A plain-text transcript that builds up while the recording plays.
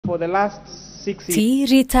for the last 6 years.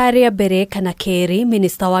 Thirikari ya mbere kana keri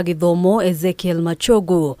Minister wa Githomo Ezekiel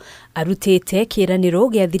MACHOGU arutete KIRANIRO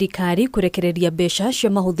gya thirikari kurekereria mbeca cia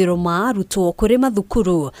mahuthiro ma arutwo kuri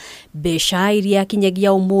mathukuru. Mbeca iria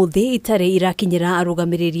kinyagia umuthi itare irakinyira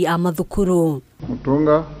arugamiriri a mathukuru.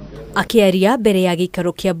 Mutunga Akiaria mbere ya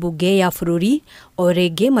gikaro kia bunge ya bururi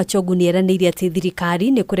orege MACHOGU nieraneirie ati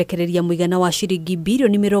thirikari ni kurekereria muigana wa shiringi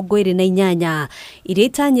bilioni 28 iria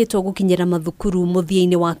itanyitwo gukinyira mathukuru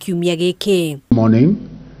muthiini wa kiumia giki. Morning,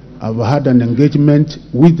 I've had an engagement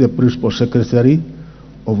with the Principal Secretary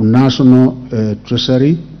of National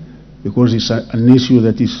Treasury because it's an issue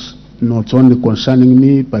that is not only concerning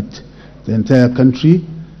me but the entire country,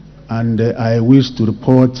 and I wish to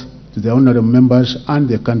report to the honorable members and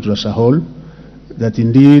the country as a whole that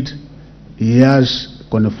indeed he has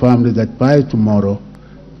confirmed that by tomorrow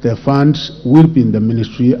the funds will be in the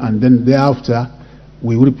ministry, and then thereafter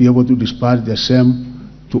we will be able to disperse the same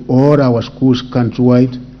to all our schools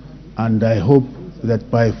countrywide, and I hope that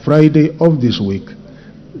by Friday of this week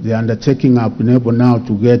the undertaking have been able now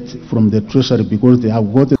to get from the treasury because they have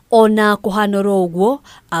got Ona kuhanoro uguo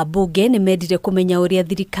abunge ni medire kumenya uria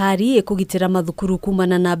thirikari ikugitira mathukuru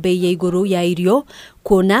kumana na bei ya iguru ya irio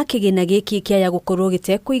kuona kigina giki kia ya gukorwo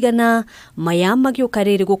gitekuigana maya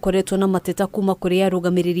magiukarire gukoretwo na mateta kuma kuri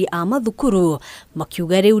arugamiriri a mathukuru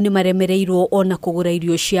makiuga riu ni maremereirwo ona kugura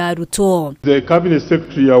irio cia arutwo. The Cabinet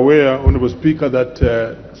Secretary aware, Honorable Speaker, that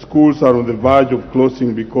schools are on the verge of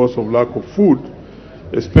closing because of lack of food,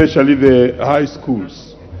 especially the high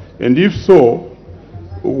schools, and if so,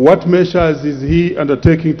 what measures is he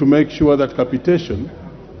undertaking to make sure that capitation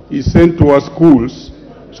is sent to our schools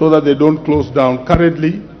so that they don't close down?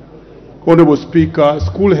 Currently, Honorable Speaker,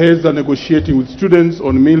 school heads are negotiating with students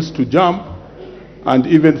on meals to jump and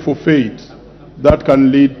even forfeit. That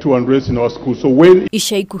can lead to unrest in our schools. So when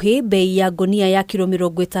Ishaikuhe bei ya gonia ya kilo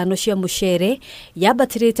 50 cia mushere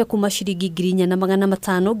yabatirite kuma shiringi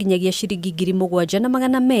 4,500 ginyagia shiringi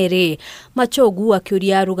 7,200. MACHOGU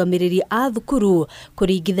akiuria arugamiriri a thukuru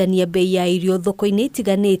kuringithania bei ya irio thoko-ini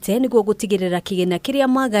itiganite niguo gutigirira kigina kiria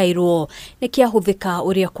magairwo ni kiahuthika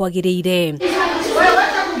uria kwagiriire.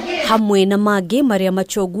 Hamwe na magi maria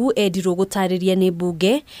MACHOGU edirwo gutariria ni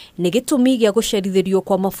bunge ni gitumi gya gucerithirio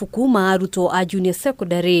kwa mafuku ma arutwo a junior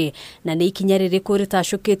secondary na ni ikinya ririko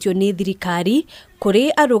ritacuketio ni thirikari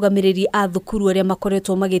kuri arugamiriri a thukuru aria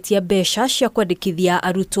makoretwo magitia mbeca cia kwandikithia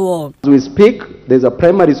arutwo. As we speak, there's a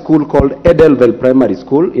primary school called Edelwell Primary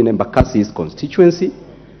School in Embakasi's constituency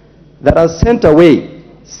that has sent away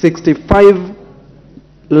 65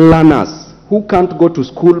 learners who can't go to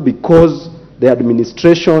school because the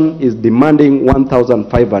administration is demanding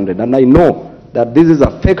 1,500, and I know that this is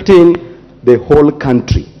affecting the whole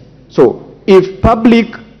country. So if public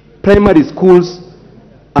primary schools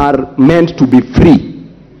are meant to be free,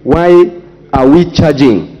 why are we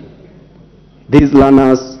charging these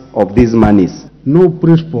learners of these monies? no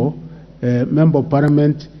principal member of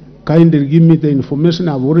parliament kindly give me the information.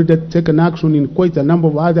 I've already taken action in quite a number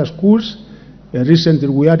of other schools. Recently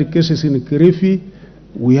we had cases in Kirifi.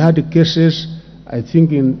 We had cases, I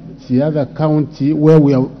think, in the other county where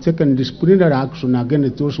we have taken disciplinary action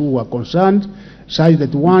against those who were concerned, such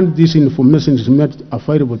that once this information is made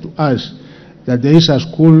available to us, that there is a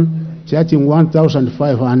school charging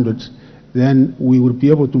 1,500, then we will be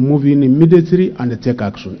able to move in immediately and take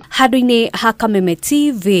action. Haduine Hakameme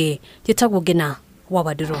TV, Jitagogena,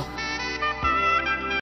 Wabaduro.